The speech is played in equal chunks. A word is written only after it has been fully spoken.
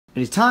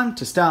It is time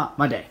to start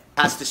my day.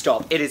 Has to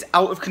stop. It is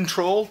out of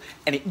control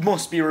and it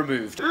must be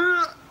removed.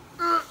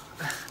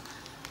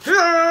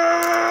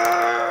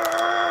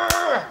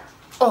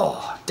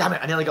 Oh, damn it.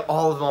 I nearly got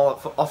all of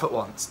them off at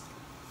once.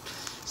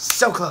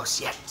 So close,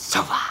 yet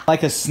so far.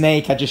 Like a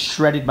snake, I just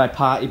shredded my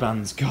party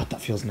bands. God,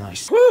 that feels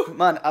nice. Woo,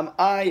 man, am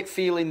I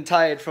feeling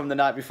tired from the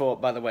night before?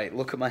 By the way,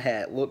 look at my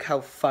hair. Look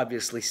how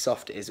fabulously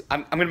soft it is.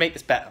 I'm gonna make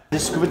this better. I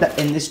discovered that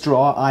in this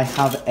drawer, I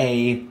have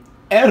a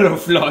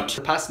Aeroflot.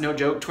 The past, no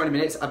joke, 20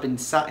 minutes, I've been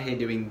sat here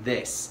doing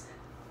this.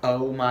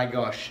 Oh my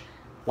gosh.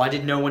 Why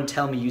did no one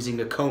tell me using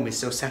a comb is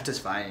so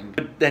satisfying?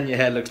 But then your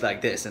hair looks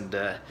like this and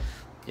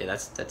yeah,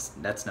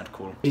 that's not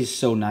cool. It is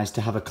so nice to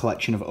have a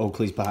collection of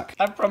Oakley's back.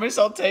 I promise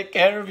I'll take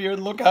care of you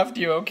and look after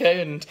you,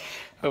 okay? And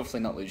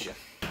hopefully not lose you.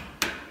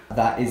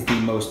 That is the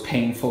most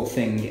painful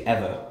thing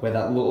ever, where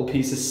that little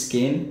piece of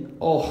skin,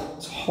 oh,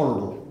 it's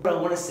horrible. I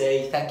want to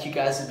say thank you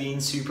guys for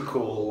being super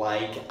cool.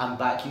 Like, I'm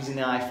back using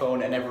the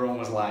iPhone and everyone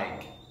was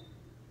like,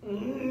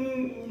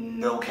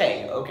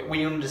 okay,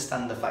 we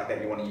understand the fact that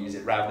you want to use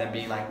it rather than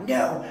being like,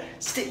 no,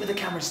 stick with the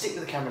camera,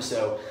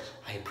 so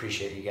I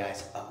appreciate you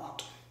guys a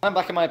lot. I'm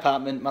back in my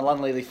apartment. My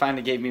landlady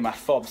finally gave me my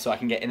fob so I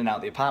can get in and out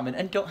of the apartment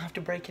and don't have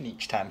to break it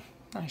each time.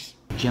 Nice.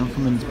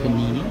 Gentleman's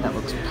panini, that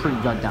looks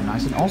pretty goddamn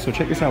nice. And also,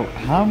 check this out,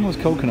 harmless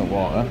coconut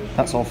water,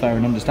 that's all fair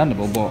and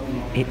understandable, but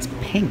it's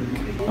pink.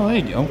 Oh, there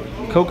you go.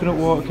 Coconut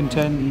water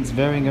contains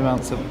varying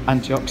amounts of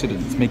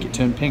antioxidants, make it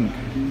turn pink.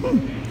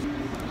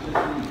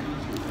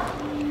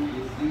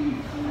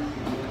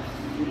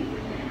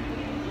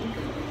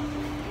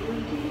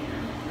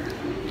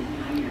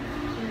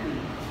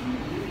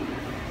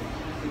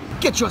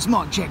 Get your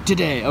smart check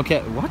today.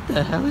 Okay, what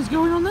the hell is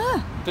going on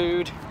there?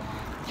 Food.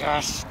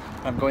 Yes.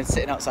 I'm going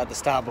sitting outside the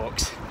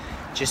Starbucks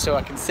just so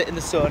I can sit in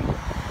the sun,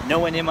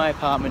 nowhere near my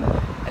apartment,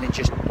 and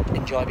just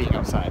enjoy being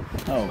outside.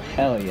 Oh,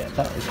 hell yeah.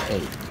 That is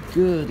a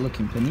good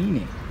looking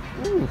panini.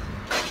 Ooh.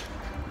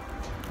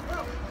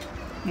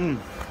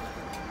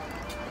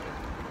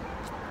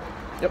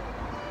 Yep.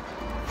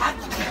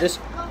 This,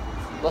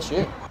 bless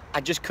you.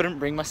 I just couldn't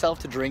bring myself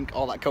to drink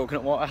all that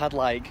coconut water. I had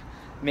like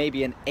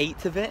maybe an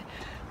eighth of it,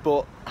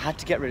 but I had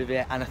to get rid of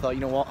it, and I thought, you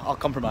know what, I'll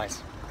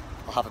compromise.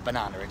 I'll have a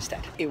banana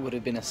instead. It would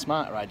have been a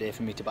smarter idea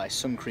for me to buy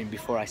sun cream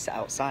before I sat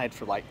outside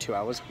for like 2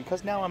 hours,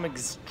 because now I'm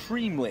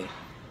extremely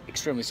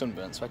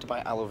sunburnt, so I had to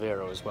buy aloe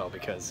vera as well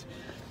because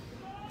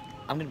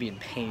I'm gonna be in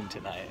pain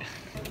tonight.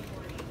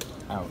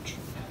 Ouch.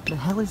 The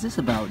hell is this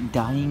about?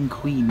 Dying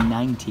Queen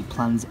 90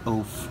 plans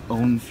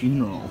own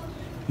funeral.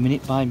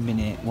 Minute by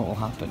minute, what will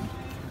happen?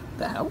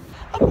 The hell?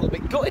 I'm a little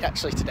bit gutted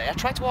actually today. I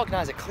tried to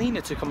organise a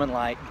cleaner to come and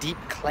like deep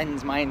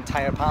cleanse my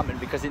entire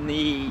apartment, because in the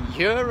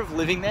year of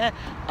living there,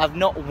 I've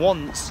not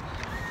once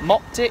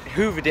mopped it,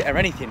 hoovered it or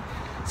anything.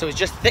 So it's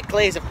just thick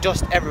layers of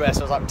dust everywhere.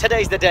 So I was like,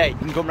 today's the day. You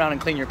can come around and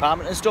clean your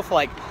apartment and stuff for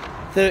like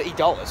 $30.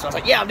 So I was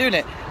like, yeah, I'm doing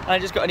it. And I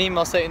just got an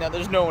email saying that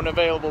there's no one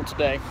available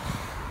today.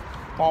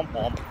 Womp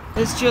womp.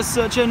 It's just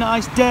such a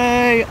nice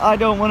day. I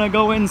don't want to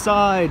go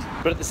inside.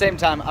 But at the same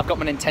time, I've got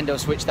my Nintendo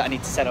Switch that I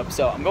need to set up.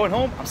 So I'm going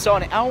home, I'm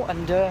sorting it out,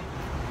 and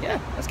yeah,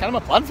 that's kind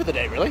of my plan for the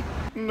day, really.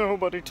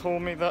 Nobody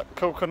told me that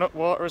coconut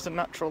water is a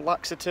natural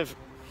laxative.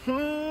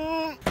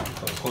 Close.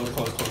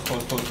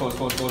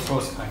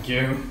 Thank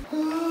you.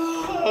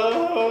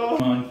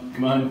 Come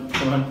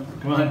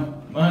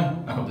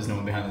on. I hope there's no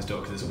one behind this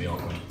door, because this will be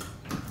awkward.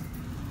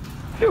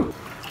 Phew.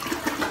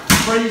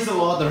 Praise the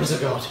Lord, there is a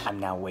God. I'm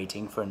now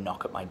waiting for a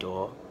knock at my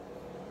door.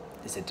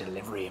 There's a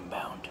delivery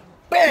inbound.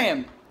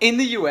 Bam! In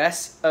the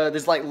US,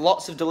 there's like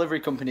lots of delivery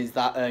companies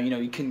that, you know,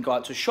 you can go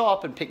out to a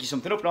shop and pick you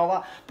something up and all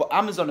that. But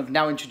Amazon have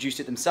now introduced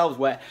it themselves,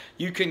 where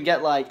you can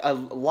get like a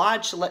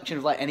large selection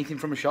of like anything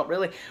from a shop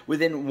really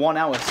within 1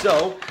 hour.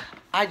 So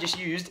I just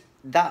used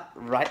that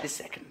right this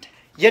second.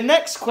 Your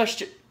next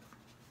question.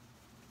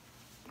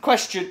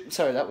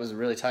 Sorry, that was a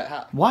really tight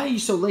hat. Why are you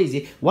so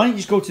lazy? Why don't you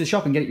just go to the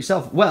shop and get it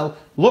yourself? Well,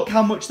 look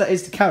how much that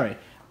is to carry.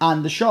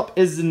 And the shop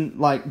isn't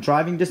like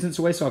driving distance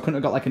away, so I couldn't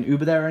have got like an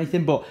Uber there or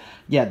anything. But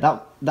yeah,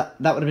 that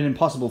would have been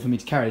impossible for me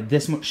to carry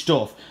this much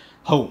stuff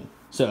home.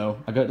 So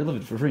I got it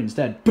delivered for free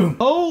instead. Boom.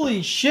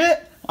 Holy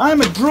shit! I'm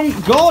a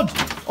drunk god!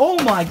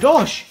 Oh my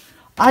gosh!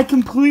 I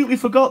completely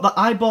forgot that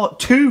I bought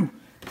 2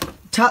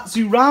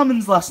 Tatsu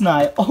ramens last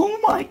night. Oh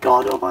my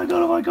god, oh my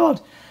god, oh my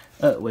god.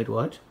 Wait,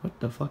 what? What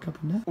the fuck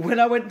happened there? When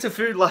I went to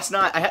food last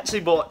night, I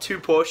actually bought 2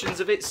 portions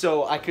of it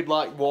so I could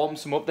like warm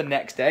some up the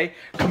next day.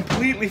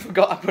 Completely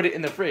forgot I put it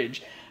in the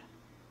fridge.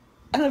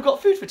 And I've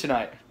got food for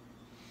tonight.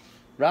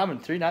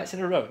 Ramen 3 nights in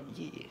a row.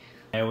 Yeah.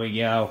 There we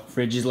go.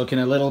 Fridge is looking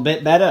a little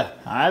bit better.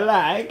 I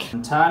like.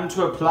 Time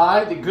to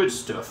apply the good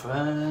stuff.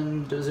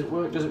 And does it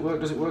work? Does it work?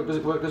 Does it work? Does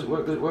it work? Does it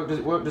work? Does it work? Does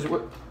it work? Does it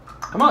work?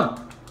 Come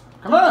on.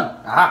 Come on.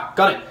 Aha,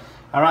 got it.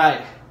 All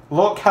right.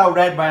 Look how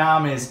red my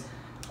arm is.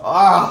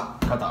 Ah,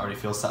 God, that already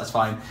feels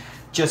satisfying.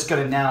 Just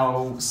gonna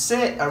now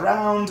sit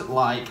around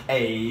like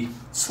a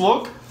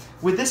slug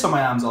with this on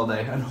my arms all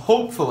day, and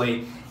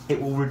hopefully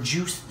it will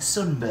reduce the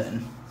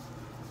sunburn.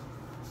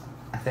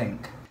 I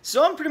think.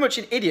 So I'm pretty much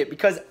an idiot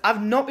because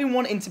I've not been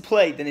wanting to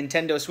play the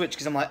Nintendo Switch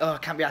because I'm like, oh, I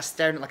can't be asked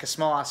staring at like a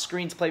small ass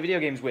screen to play video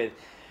games with.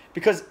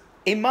 Because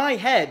in my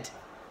head,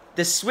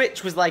 the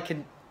Switch was like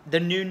the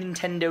new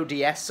Nintendo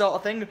DS sort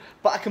of thing,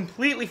 but I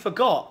completely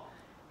forgot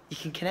you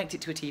can connect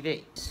it to a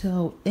TV.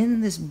 So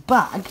in this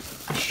bag,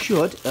 I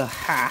should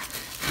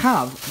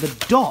have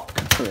the dock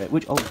for it,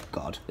 which, oh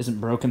god,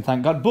 isn't broken,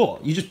 thank god.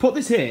 But you just put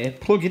this here,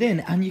 plug it in,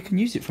 and you can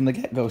use it from the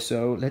get-go.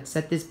 So let's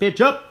set this bitch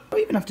up. What do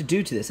I even have to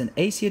do to this? An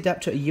AC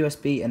adapter, a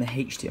USB, and a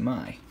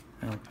HDMI.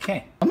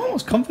 Okay. I'm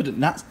almost confident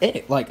that's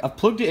it. Like, I've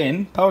plugged it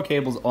in, power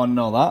cable's on and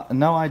all that, and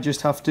now I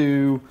just have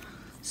to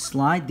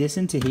slide this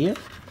into here,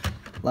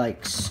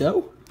 like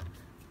so,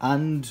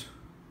 and,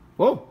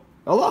 whoa,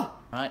 hola.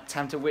 Alright,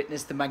 time to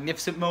witness the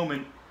magnificent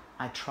moment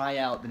I try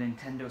out the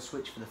Nintendo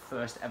Switch for the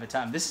first ever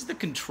time. This is the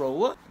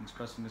controller. Fingers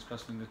crossed, fingers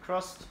crossed, fingers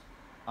crossed.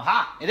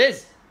 Aha, it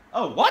is.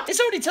 Oh, what?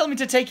 It's already telling me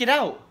to take it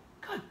out.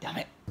 God damn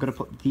it. I've got to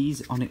put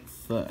these on it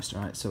first,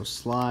 alright? So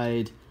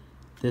slide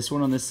this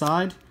one on this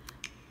side,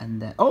 and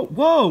then, oh,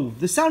 whoa,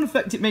 the sound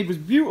effect it made was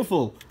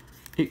beautiful.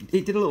 It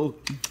did a little,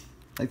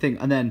 like, thing,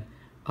 and then,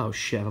 oh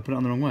shit, I put it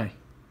on the wrong way.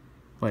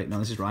 Wait, no,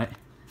 this is right.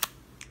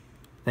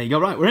 There you go,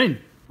 right, we're in.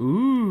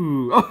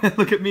 Ooh, oh,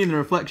 look at me in the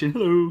reflection,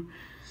 hello.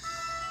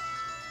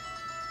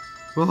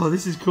 Whoa,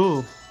 this is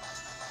cool.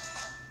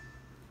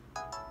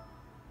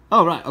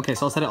 Oh, right, okay,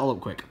 so I'll set it all up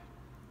quick.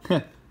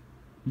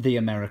 The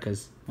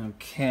Americas.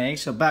 Okay,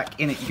 so back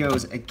in it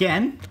goes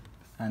again.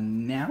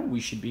 And now we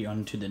should be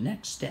on to the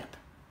next step.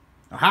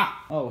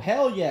 Aha! Oh,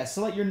 hell yeah,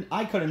 select your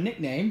icon and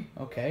nickname.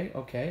 Okay,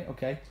 okay,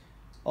 okay.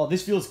 Oh,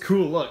 this feels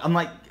cool, look. I'm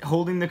like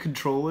holding the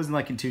controllers in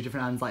like in two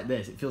different hands like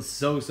this. It feels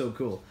so, so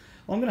cool.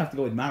 Well, I'm gonna have to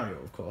go with Mario,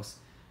 of course.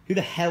 Who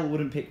the hell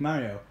wouldn't pick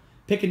Mario?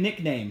 Pick a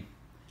nickname.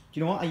 Do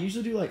you know what? I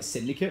usually do like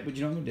Syndicate, but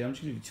you know what I'm gonna do? I'm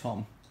just gonna do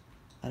Tom.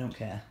 I don't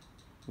care.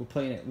 We're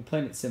playing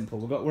it simple.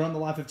 We're on the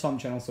Life of Tom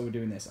channel, so we're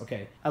doing this.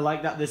 Okay. I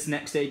like that this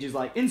next stage is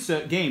like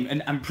insert game,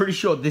 and I'm pretty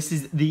sure this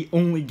is the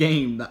only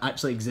game that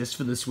actually exists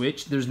for the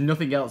Switch. There's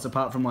nothing else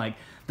apart from like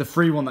the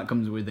free one that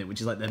comes with it,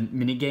 which is like the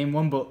mini game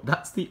one, but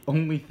that's the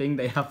only thing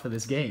they have for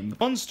this game.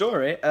 Fun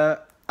story,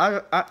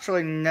 I've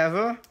actually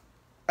never,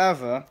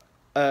 ever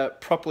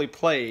properly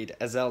played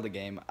a Zelda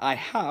game. I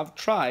have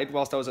tried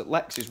whilst I was at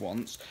Lex's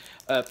once,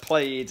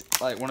 played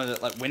like one of the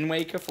like Wind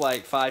Waker for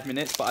like 5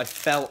 minutes, but I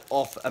fell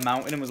off a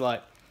mountain and was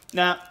like,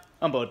 nah,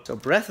 I'm bored. So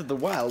Breath of the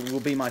Wild will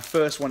be my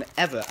first one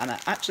ever, and I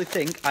actually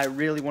think I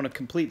really want to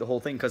complete the whole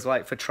thing because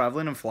like for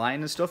traveling and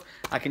flying and stuff,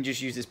 I can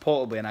just use this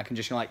portably and I can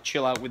just you know, like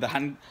chill out with the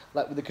hand,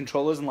 like with the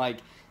controllers, and like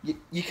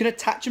you can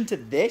attach them to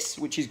this,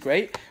 which is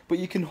great, but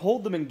you can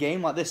hold them in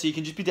game like this, so you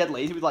can just be dead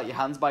lazy with like your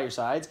hands by your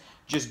sides,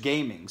 just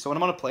gaming. So when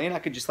I'm on a plane, I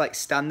could just like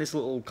stand this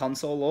little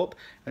console up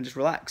and just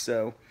relax.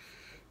 So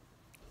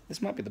this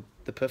might be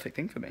the perfect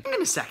thing for me. Hang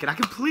on a second, I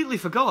completely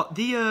forgot.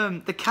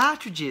 The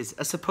cartridges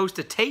are supposed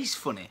to taste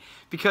funny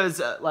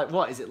because like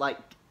what is it like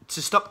to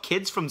stop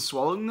kids from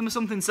swallowing them or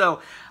something?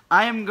 So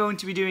I am going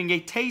to be doing a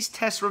taste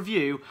test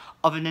review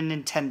of a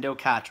Nintendo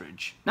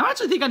cartridge. Now I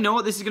actually think I know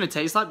what this is going to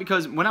taste like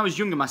because when I was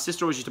younger my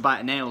sister always used to bite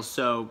her nails,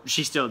 so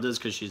she still does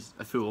because she's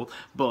a fool,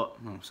 but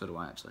oh, so do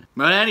I actually.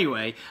 But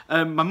anyway,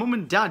 my mum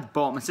and dad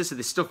bought my sister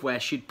this stuff where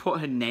she'd put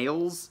her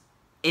nails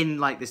in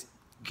like this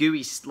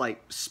gooey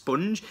like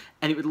sponge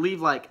and it would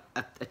leave like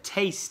a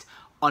taste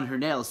on her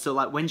nails, so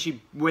like when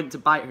she went to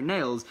bite her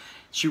nails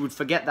she would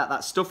forget that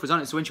that stuff was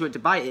on it, so when she went to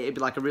bite it it'd be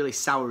like a really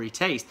soury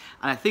taste,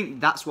 and I think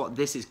that's what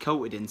this is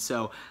coated in.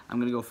 So I'm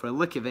gonna go for a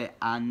lick of it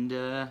and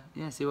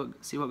yeah, see what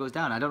goes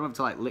down. I don't know if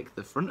to like lick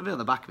the front of it or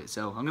the back of it,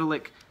 so I'm gonna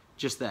lick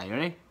just there. You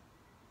ready?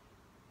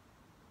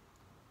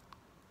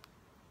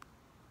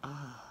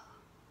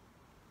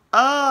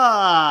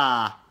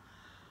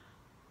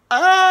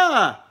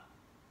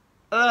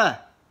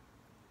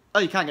 Oh,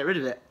 you can't get rid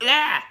of it.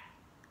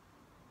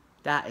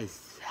 That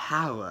is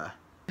sour.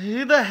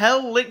 Who the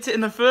hell licked it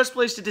in the first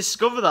place to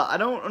discover that? I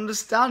don't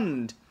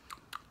understand.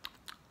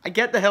 I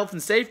get the health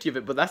and safety of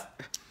it, but that's...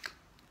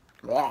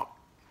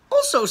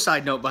 Also,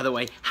 side note, by the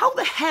way, how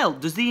the hell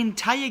does the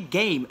entire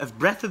game of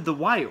Breath of the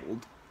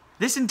Wild,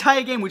 this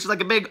entire game, which is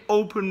like a big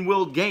open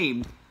world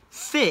game,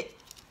 fit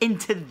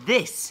into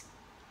this?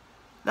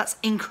 That's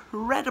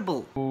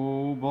incredible.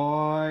 Oh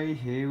boy,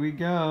 here we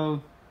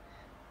go.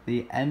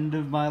 The end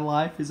of my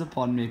life is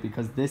upon me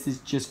because this is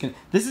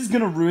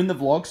gonna ruin the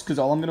vlogs because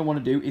all I'm gonna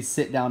want to do is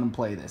sit down and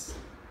play this.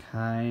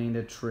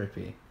 Kinda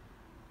trippy.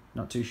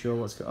 Not too sure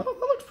what's going. Oh, that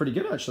looks pretty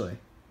good actually.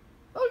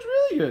 That looks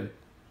really good.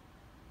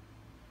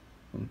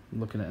 I'm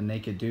looking at a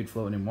naked dude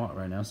floating in water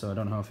right now, so I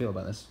don't know how I feel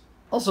about this.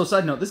 Also,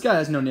 side note, this guy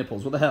has no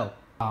nipples. What the hell?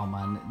 Oh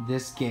man,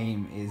 this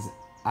game is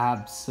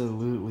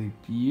absolutely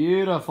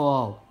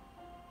beautiful.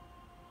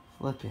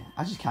 Flipping.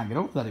 I just can't get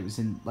over that it was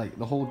in like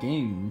the whole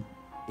game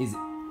is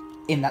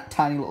in that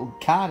tiny little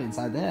card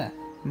inside there.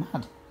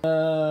 Mad.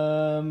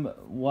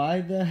 Why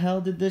the hell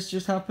did this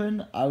just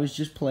happen? I was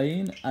just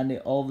playing and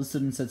it all of a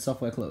sudden said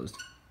software closed.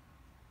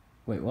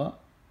 Wait, what?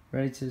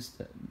 Ready to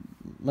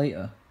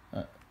later.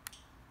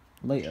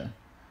 Later.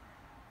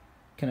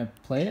 Can I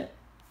play it?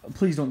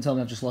 Please don't tell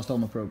me I've just lost all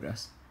my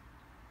progress.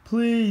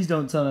 Please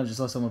don't tell me I've just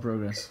lost all my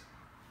progress.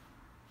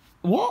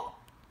 What?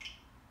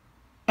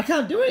 I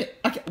can't do it.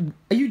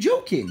 Are you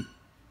joking?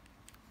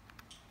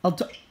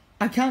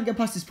 I can't get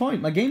past this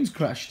point. My game's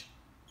crashed.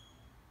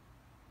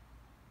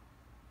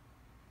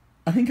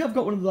 I think I've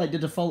got one of the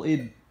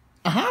defaulted...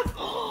 I have?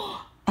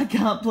 I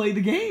can't play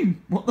the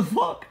game. What the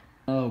fuck?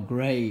 Oh,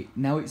 great.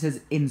 Now it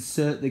says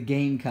insert the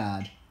game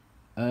card.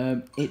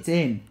 It's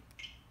in.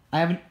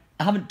 I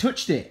haven't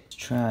touched it. Let's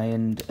try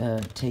and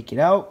take it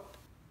out.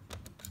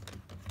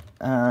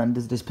 And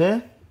does it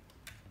disappear?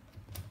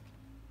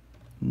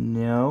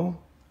 No.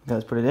 Okay,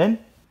 let's put it in.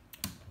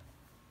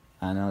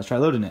 And now let's try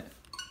loading it.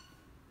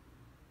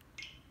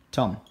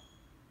 Tom.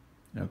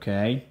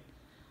 Okay.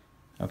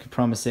 Okay,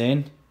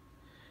 promising.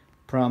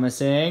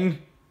 Promising.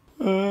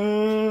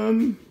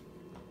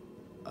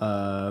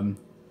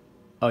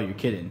 Oh, you're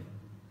kidding.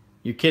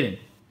 You're kidding.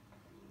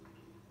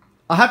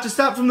 I have to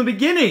start from the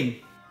beginning.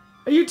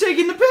 Are you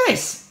taking the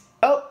piss?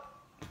 Oh,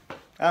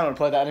 I don't want to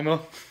play that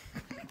anymore.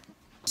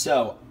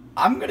 So,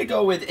 I'm going to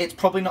go with it's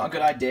probably not a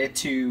good idea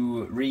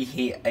to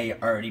reheat a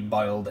already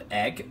boiled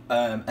egg.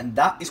 And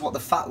that is what the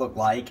fat looked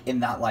like in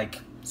that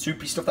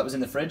soupy stuff that was in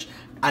the fridge.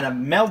 And I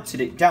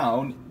melted it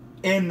down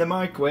in the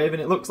microwave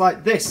and it looks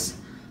like this.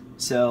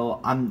 So,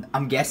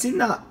 I'm guessing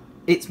that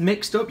it's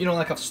mixed up,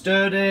 I've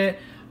stirred it.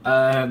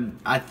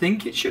 I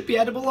think it should be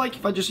edible,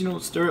 if I just,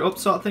 stir it up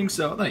sort of thing.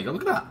 So, there you go,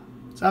 look at that.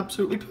 It's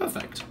absolutely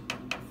perfect.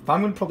 If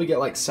I'm going to probably get,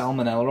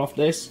 salmonella off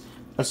this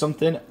or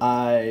something,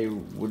 I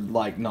would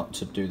like not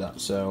to do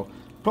that. So,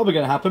 probably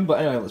going to happen. But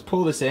anyway, let's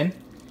pull this in.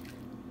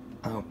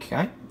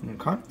 Okay. And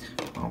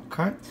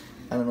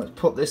then let's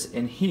put this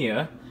in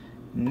here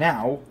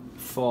now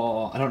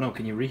for, I don't know,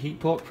 can you reheat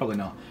pork? Probably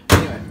not.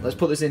 Anyway, let's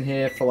put this in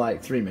here for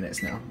 3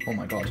 minutes now. Oh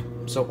my god,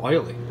 so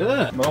oily.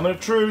 Ugh. Moment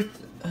of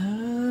truth.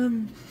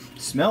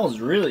 Smells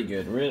really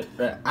good.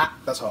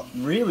 That's hot.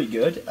 Really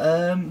good.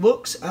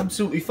 Looks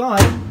absolutely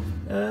fine.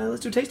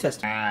 Let's do a taste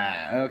test.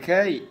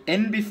 Okay.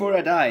 In before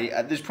I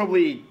die. There's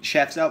probably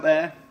chefs out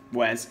there,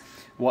 Wes,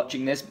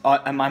 watching this,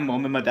 and my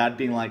mum and my dad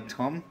being like,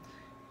 Tom,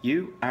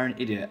 you are an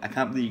idiot. I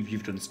can't believe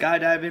you've done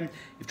skydiving,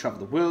 you've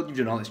traveled the world, you've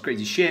done all this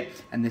crazy shit,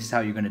 and this is how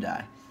you're gonna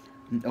die.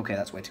 Okay,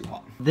 that's way too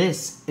hot.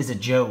 This is a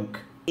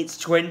joke. It's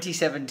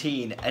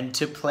 2017, and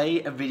to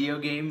play a video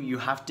game, you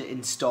have to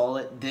install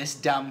it this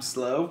damn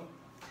slow.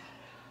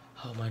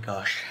 Oh my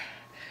gosh.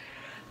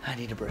 I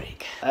need a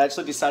break. I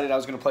actually decided I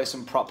was going to play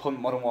some Prop Hunt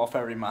Modern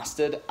Warfare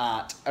Remastered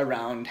at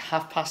around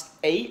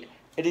 8:30.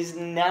 It is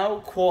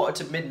now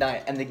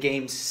midnight, and the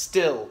game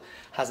still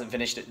hasn't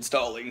finished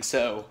installing,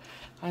 so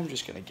I'm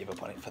just going to give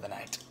up on it for the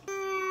night.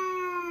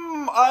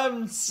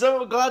 I'm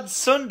so glad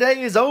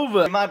Sunday is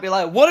over. You might be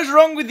like, what is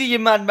wrong with you, you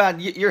madman?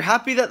 You're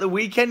happy that the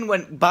weekend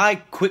went by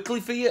quickly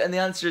for you? And the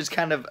answer is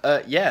kind of,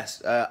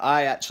 yes.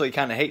 I actually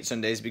kind of hate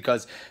Sundays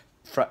because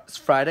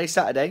Friday,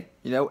 Saturday,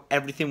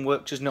 everything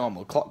works as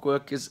normal.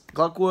 Clockwork is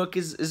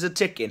a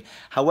ticking.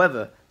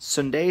 However,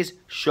 Sundays,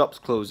 shops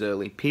close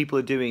early. People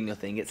are doing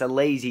nothing. It's a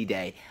lazy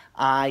day.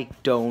 I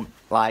don't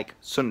like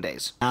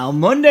Sundays. Now,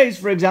 Mondays,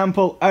 for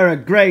example, are a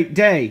great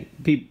day.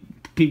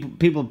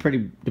 People are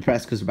pretty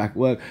depressed because they're back at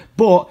work,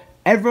 but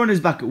everyone is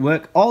back at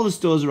work, all the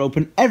stores are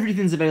open,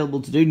 everything's available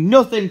to do,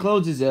 nothing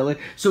closes early,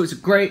 so it's a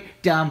great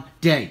damn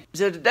day.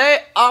 So today,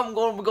 I'm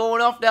going to be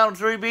going off down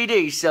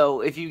 3BD,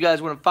 so if you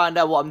guys want to find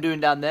out what I'm doing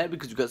down there,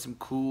 because we've got some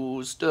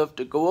cool stuff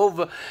to go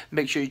over,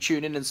 make sure you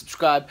tune in and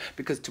subscribe,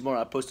 because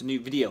tomorrow I post a new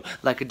video,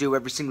 like I do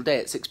every single day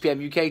at 6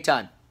 PM UK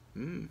time.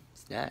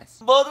 It's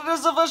nice. But it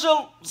is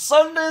official,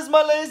 Sunday is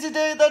my lazy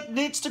day that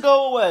needs to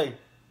go away.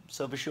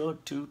 So be sure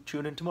to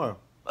tune in tomorrow.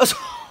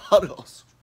 Adios.